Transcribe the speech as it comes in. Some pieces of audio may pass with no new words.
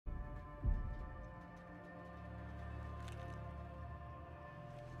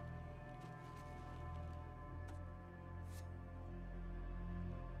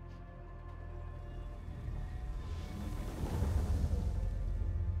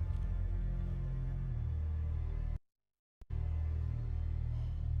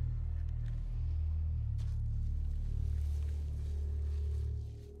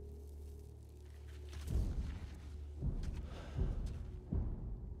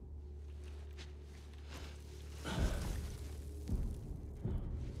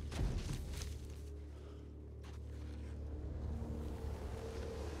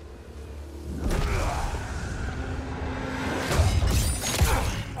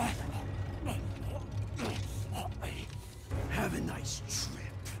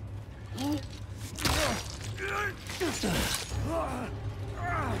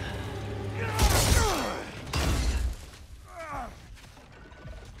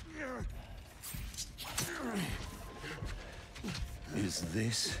Is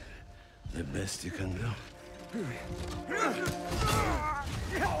this the best you can do?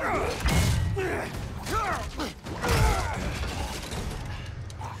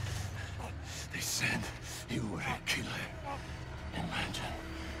 They said you were a killer. Imagine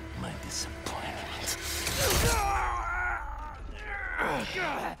my disappointment.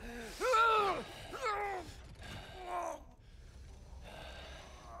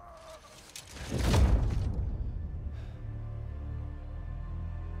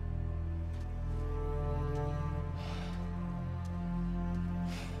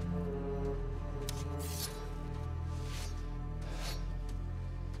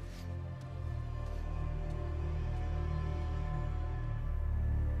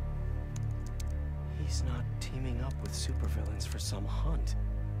 He's not teaming up with supervillains for some hunt.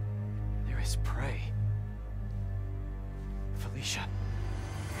 They're his prey. Felicia.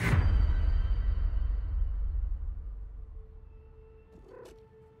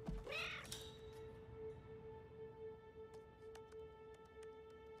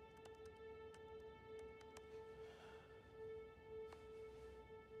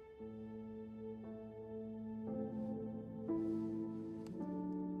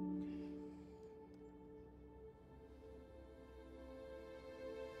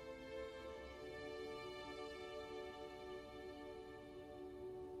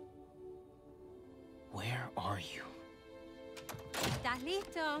 Where are you? ¿Estás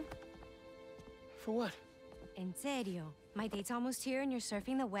listo? For what? En serio? My date's almost here and you're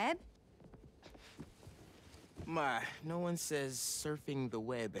surfing the web? No one says surfing the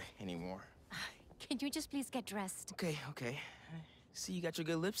web anymore. Can you just please get dressed? Okay. See, you got your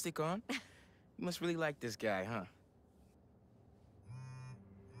good lipstick on. You must really like this guy, huh?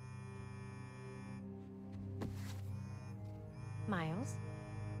 Miles?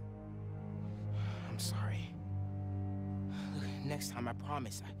 I'm sorry. Look, next time, I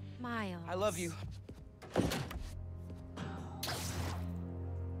promise. Miles. I love you.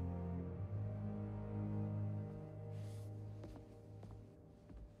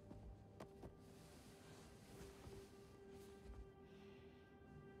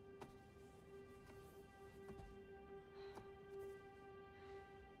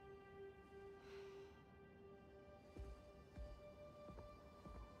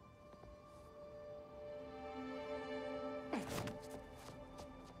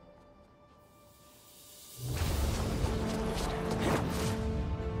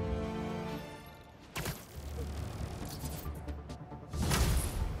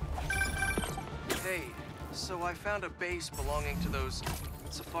 Hey, so I found a base belonging to those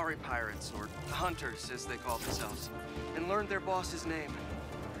safari pirates, or hunters, as they call themselves, and learned their boss's name,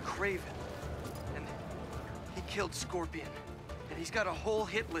 Craven. And he killed Scorpion, and he's got a whole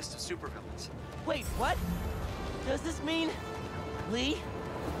hit list of supervillains. Wait, what? Does this mean Lee?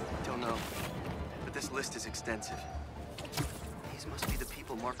 Don't know, but this list is extensive. These must be the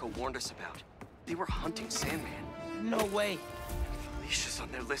people Marco warned us about. They were hunting Sandman. No way. Felicia's on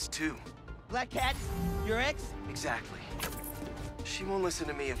their list, too. Black Cat? Your ex? Exactly. She won't listen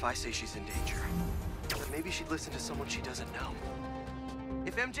to me if I say she's in danger. But maybe she'd listen to someone she doesn't know.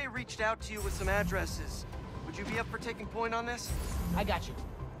 If MJ reached out to you with some addresses, would you be up for taking point on this? I got you.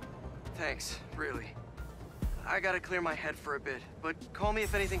 Thanks, really. I gotta clear my head for a bit, but call me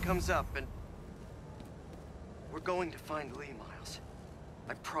if anything comes up, and... we're going to find Lee, Miles.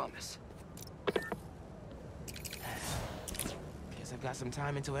 I promise. Guess I've got some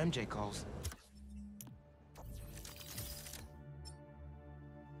time until MJ calls.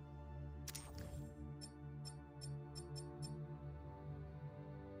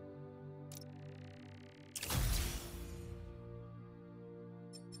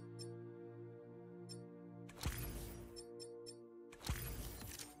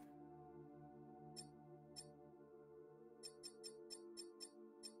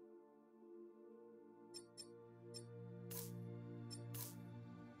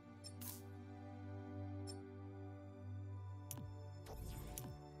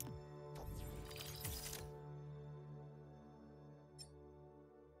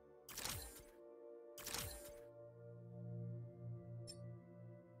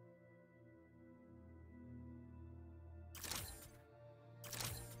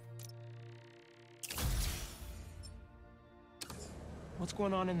 What's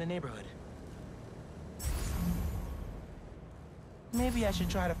going on in the neighborhood? Maybe I should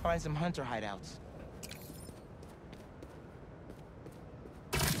try to find some hunter hideouts.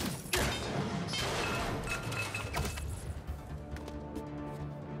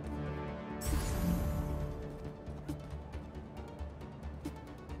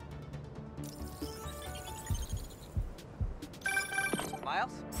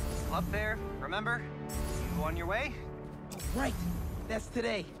 Miles? Club fair, remember? You on your way? Right. That's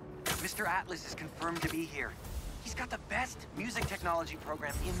today. Mr. Atlas is confirmed to be here. He's got the best music technology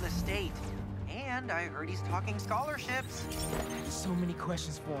program in the state. And I heard he's talking scholarships. So many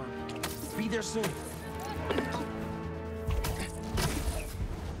questions for him. Be there soon.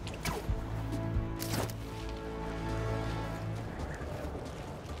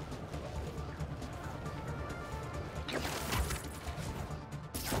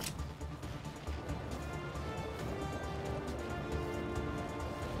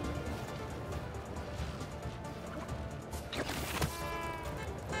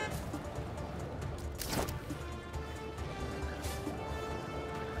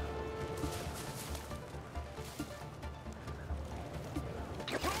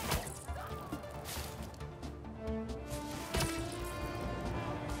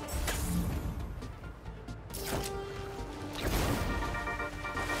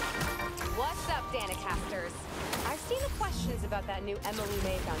 What's up, Danicasters? I've seen the questions about that new Emily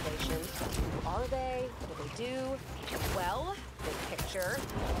May Foundation. Who are they? What do they do? Well, big picture,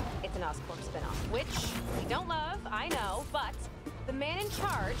 it's an Oscorp spinoff, which we don't love, I know, but the man in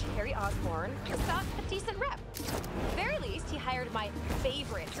charge, Harry Osborn, has got a decent rep. At the very least, he hired my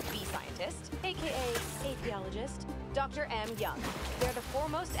favorite bee scientist, aka apiologist, Dr. M. Young. They're the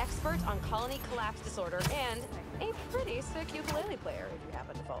foremost experts on colony collapse disorder and a pretty sick ukulele player, if you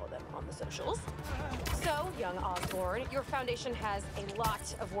happen to follow them on the socials. So, young Osborn, your foundation has a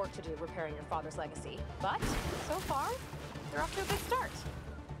lot of work to do repairing your father's legacy. But, so far, they're off to a good start.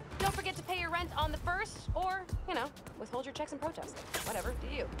 Don't forget to pay your rent on the 1st, or, you know, withhold your checks and protest. Whatever,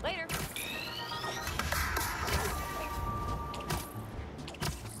 do you. Later.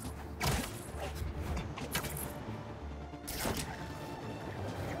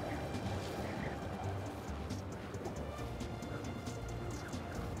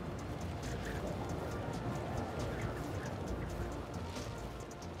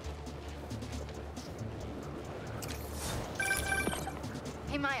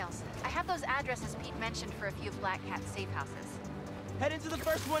 Hey, Miles. I have those addresses Pete mentioned for a few of Black Cat's safe houses. Head into the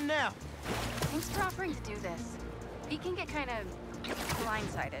first one now. Thanks for offering to do this. Pete can get kind of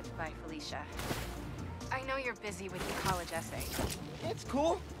blindsided by Felicia. I know you're busy with your college essay. It's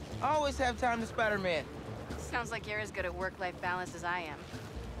cool. I always have time to Spider-Man. Sounds like you're as good at work-life balance as I am.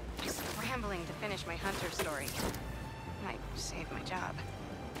 Just scrambling to finish my Hunter story. Might save my job.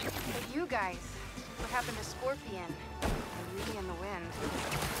 But you guys, what happened to Scorpion? And Ruby in the Wind?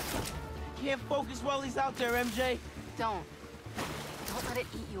 Can't focus while he's out there, MJ. Don't. Don't let it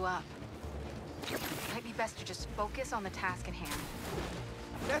eat you up. It might be best to just focus on the task at hand.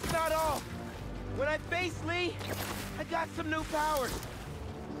 That's not all. When I face Lee, I got some new powers.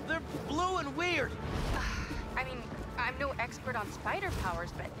 They're blue and weird. I mean, I'm no expert on spider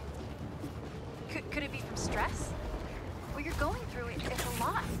powers, but... Could it be from stress? What you're going through, it's a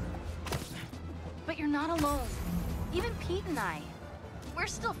lot. But you're not alone. Even Pete and I, we're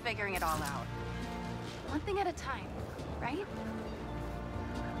still figuring it all out. One thing at a time, right?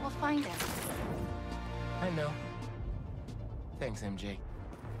 We'll find him. I know. Thanks, MJ.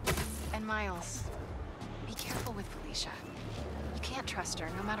 And Miles, be careful with Felicia. You can't trust her,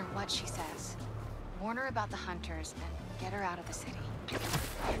 no matter what she says. Warn her about the Hunters and get her out of the city.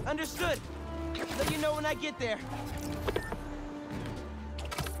 Understood. Let you know when I get there.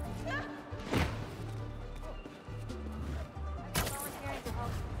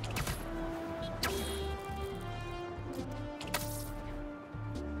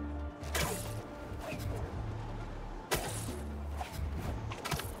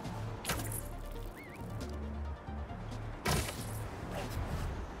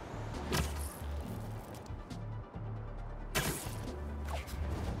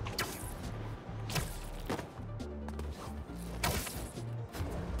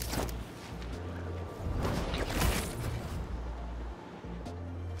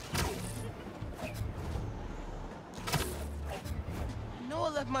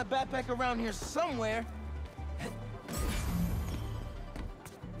 I left my backpack around here somewhere.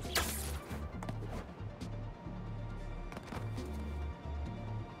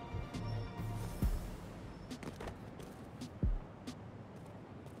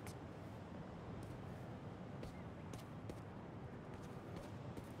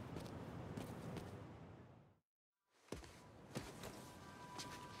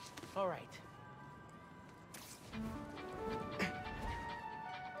 All right.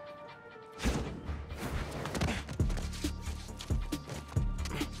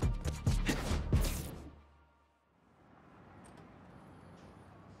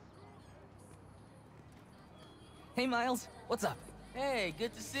 Hey, Miles. What's up? Hey,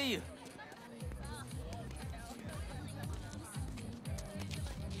 good to see you.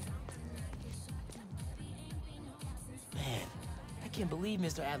 Man, I can't believe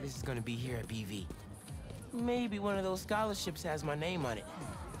Mr. Atlas is gonna be here at BV. Maybe one of those scholarships has my name on it,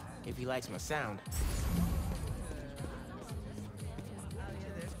 if he likes my sound.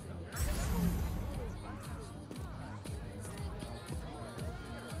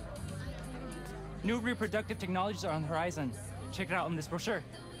 New reproductive technologies are on the horizon. Check it out in this brochure.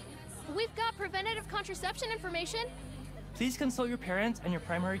 We've got preventative contraception information. Please consult your parents and your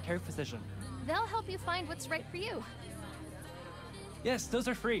primary care physician. They'll help you find what's right for you. Yes, those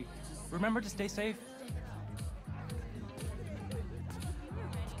are free. Remember to stay safe.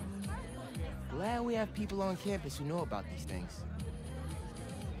 Glad we have people on campus who know about these things.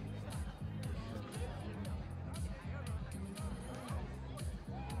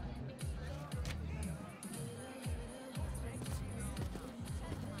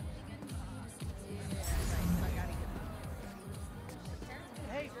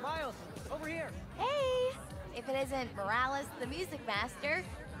 Hey, Miles, over here. Hey! If it isn't Morales, the music master.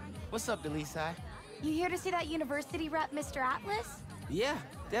 What's up, Delisai? You here to see that university rep, Mr. Atlas? Yeah,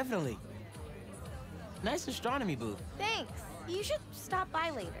 definitely. Nice astronomy booth. Thanks. You should stop by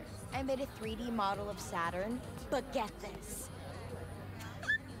later. I made a 3D model of Saturn, but get this.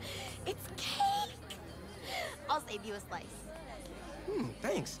 It's cake! I'll save you a slice.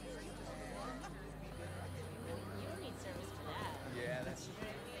 Thanks.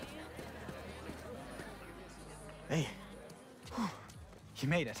 Hey, you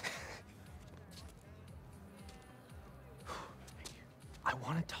made it. I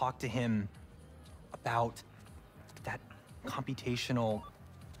want to talk to him about that computational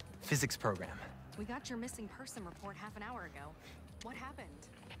physics program. We got your missing person report half an hour ago. What happened?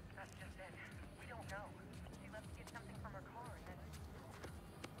 That's just it. We don't know. She left to get something from her car and then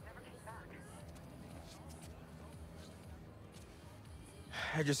never came back.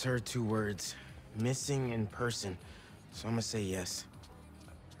 I just heard 2 words. Missing in person. So I'm gonna say yes.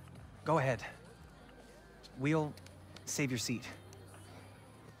 Go ahead. We'll save your seat.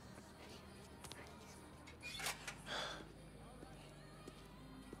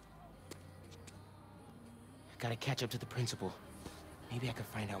 Gotta catch up to the principal. Maybe I can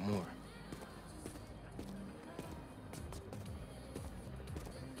find out more.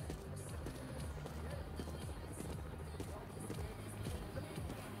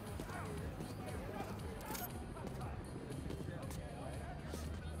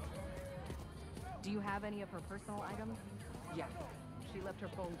 Do you have any of her personal items? Yes. She left her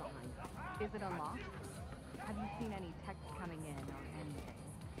phone behind. Is it unlocked? Have you seen any texts coming in or anything?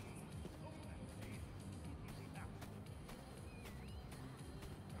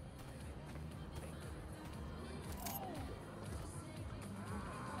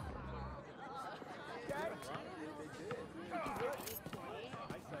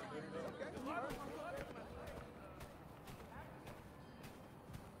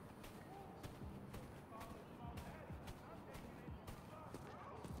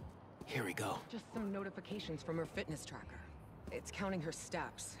 Here we go. Just some notifications from her fitness tracker. It's counting her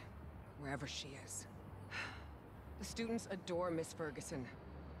steps, wherever she is. The students adore Miss Ferguson.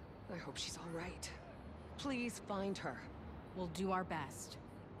 I hope she's all right. Please find her. We'll do our best.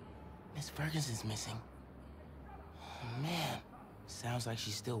 Miss Ferguson's missing. Oh, man. Sounds like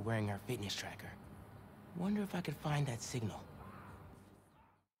she's still wearing her fitness tracker. Wonder if I could find that signal.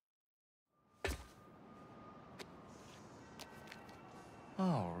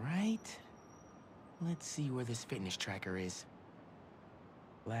 All right. Let's see where this fitness tracker is.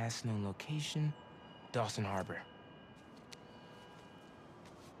 Last known location, Dawson Harbor.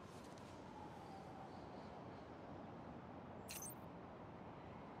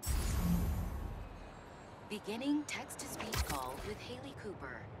 Beginning text-to-speech call with Haley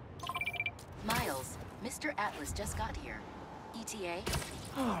Cooper. Miles, Mr. Atlas just got here. ETA?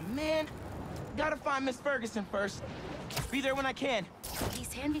 Oh, man. Gotta find Miss Ferguson first. Be there when I can.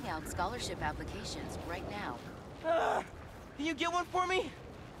 He's handing out scholarship applications right now. Can you get one for me?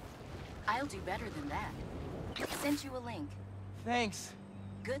 I'll do better than that. Sent you a link. Thanks.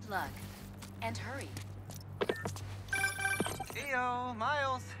 Good luck. And hurry. Heyo,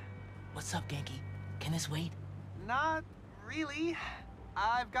 Miles. What's up, Genki? Can this wait? Not really.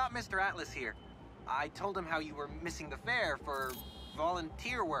 I've got Mr. Atlas here. I told him how you were missing the fair for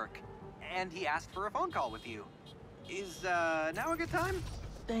volunteer work, and he asked for a phone call with you. Is, now a good time?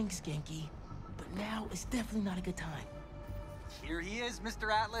 Thanks, Genki. But now is definitely not a good time. Here he is,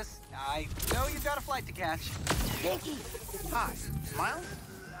 Mr. Atlas. I know you've got a flight to catch. Genki! Hi, Miles?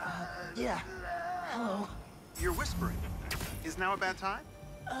 Yeah. Hello. You're whispering. Is now a bad time?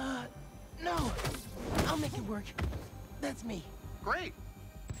 No. I'll make it work. That's me. Great.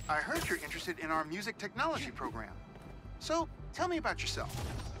 I heard you're interested in our music technology program. So, tell me about yourself.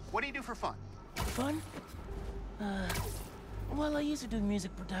 What do you do for fun? Fun? Well, I used to do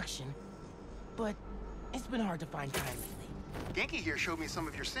music production, but it's been hard to find time lately. Genki here showed me some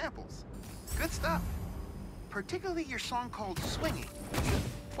of your samples. Good stuff. Particularly your song called Swinging.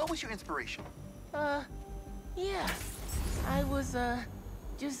 What was your inspiration? Yeah. I was,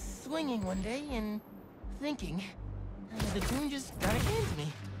 just swinging one day and thinking. The tune just kinda came to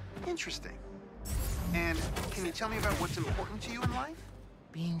me. Interesting. And can you tell me about what's important to you in life?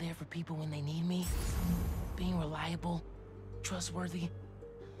 Being there for people when they need me. Being reliable, trustworthy,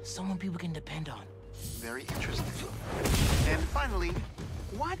 someone people can depend on. Very interesting. And finally,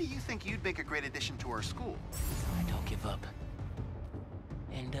 why do you think you'd make a great addition to our school? I don't give up.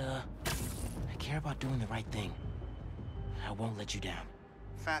 And, I care about doing the right thing. I won't let you down.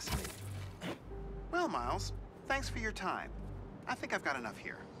 Fascinating. Well, Miles, thanks for your time. I think I've got enough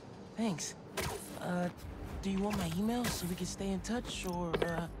here. Thanks. Do you want my email so we can stay in touch, or,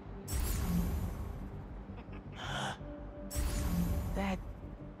 That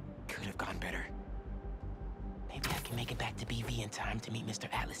could have gone better. Maybe I can make it back to BV in time to meet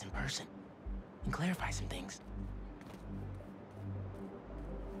Mr. Atlas in person and clarify some things.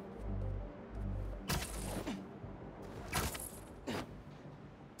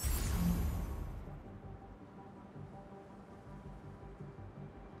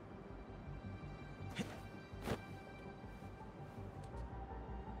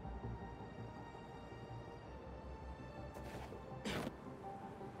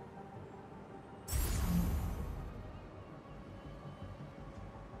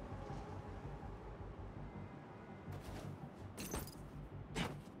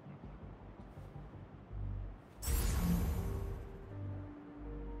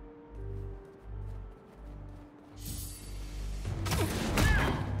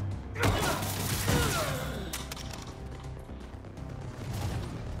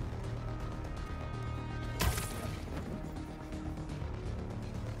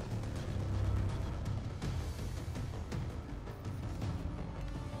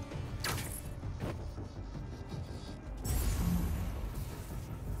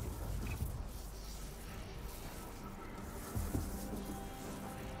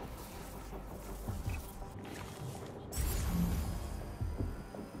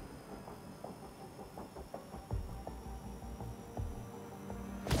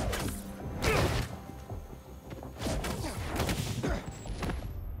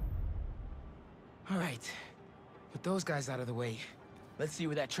 All right. With those guys out of the way, let's see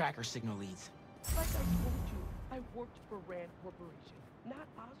where that tracker signal leads. Like I told you, I worked for Rand Corporation, not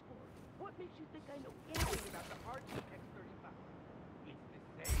Oscorp. What makes you think I know anything about the hardware X-35? It's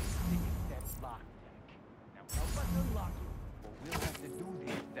the same thing except lock tech. Now help us unlock it, or we'll have to do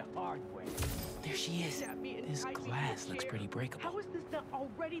this the hard way. There she is. This glass looks pretty breakable. How is this not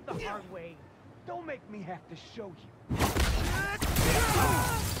already the hard way? Don't make me have to show you.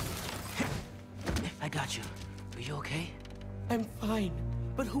 I got you. Are you okay? I'm fine.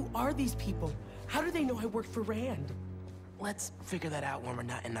 But who are these people? How do they know I work for Rand? Let's figure that out when we're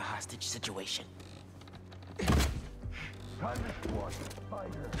not in a hostage situation. Time to squash the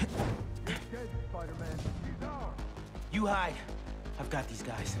spider. You're dead, Spider-Man. He's ours. You hide. I've got these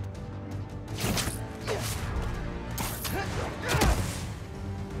guys.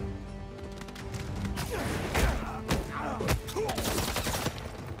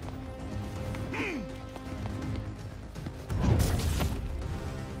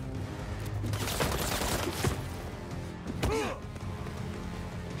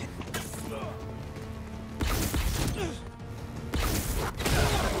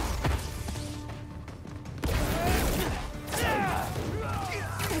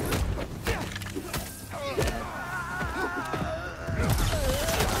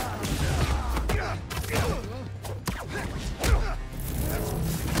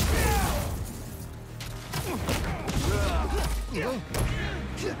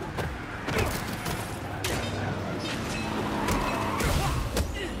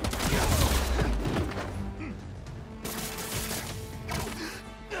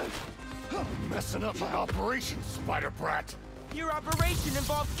 Messing up my operation, Spider Brat. Your operation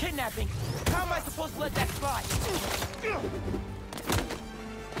involves kidnapping. How am I supposed to let that slide?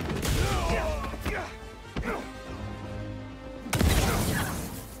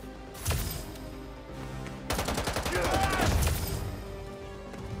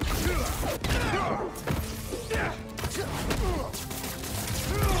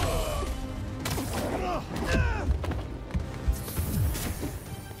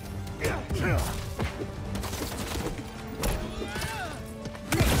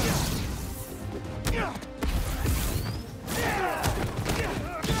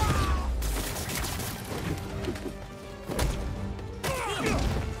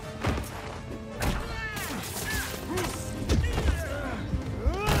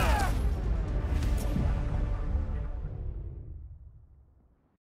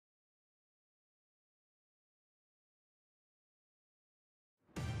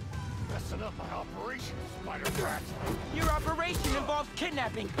 Messing up my operation, Spider Brat. Your operation involves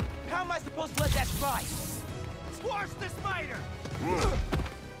kidnapping. How am I supposed to let that slide? Squash the spider!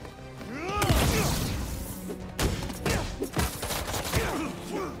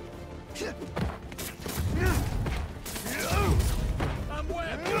 I'm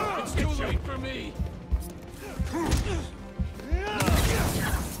webbed. It's too late for me.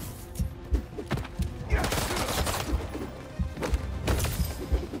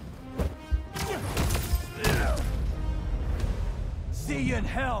 See you in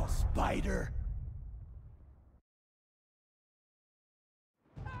hell, spider!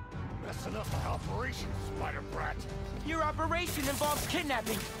 Messing up my operation, Spider Brat. Your operation involves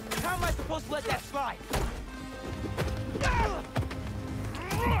kidnapping. How am I supposed to let that slide?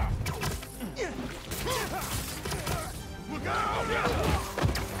 Look out!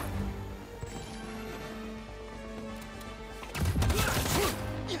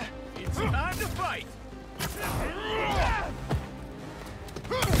 It's time to fight!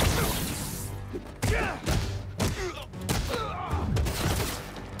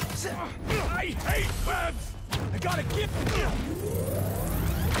 I hate webs! I gotta get...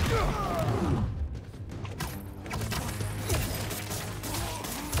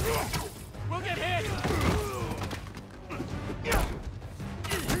 We'll get hit!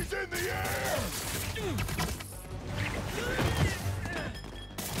 He's in the air!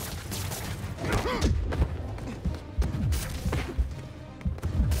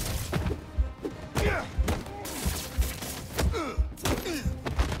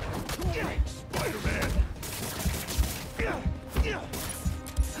 Spider-Man!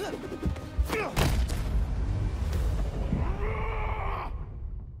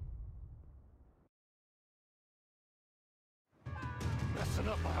 Messing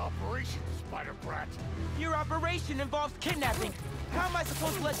up my operation, Spider Brat. Your operation involves kidnapping. How am I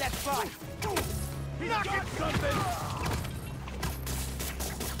supposed to let that slide? He's got something!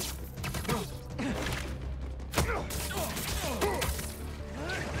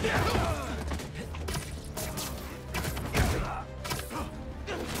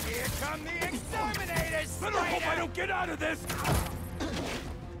 Here come the exterminators! Better hope I don't get out of this!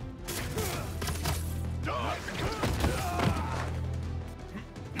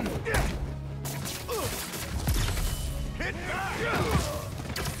 Hit back!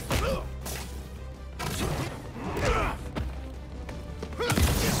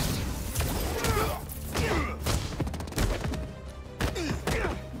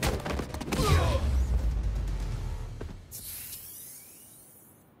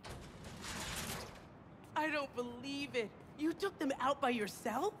 I don't believe it. You took them out by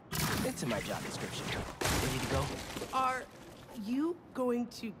yourself? It's in my job description. Ready to go? Are you going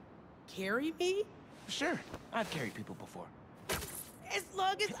to carry me? Sure. I've carried people before. As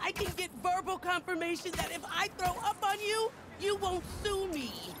long as I can get verbal confirmation that if I throw up on you, you won't sue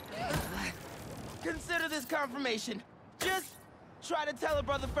me. Consider this confirmation. Just try to tell a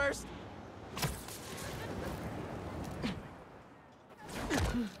brother first.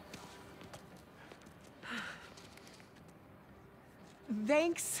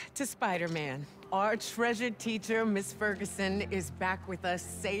 Thanks to Spider-Man, our treasured teacher, Miss Ferguson, is back with us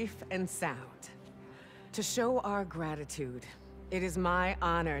safe and sound. To show our gratitude, it is my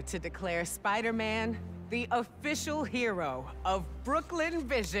honor to declare Spider-Man the official hero of Brooklyn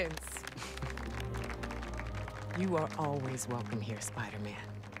Visions. You are always welcome here, Spider-Man.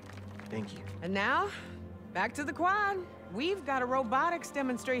 Thank you. And now, back to the quad. We've got a robotics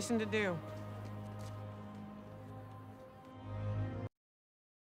demonstration to do.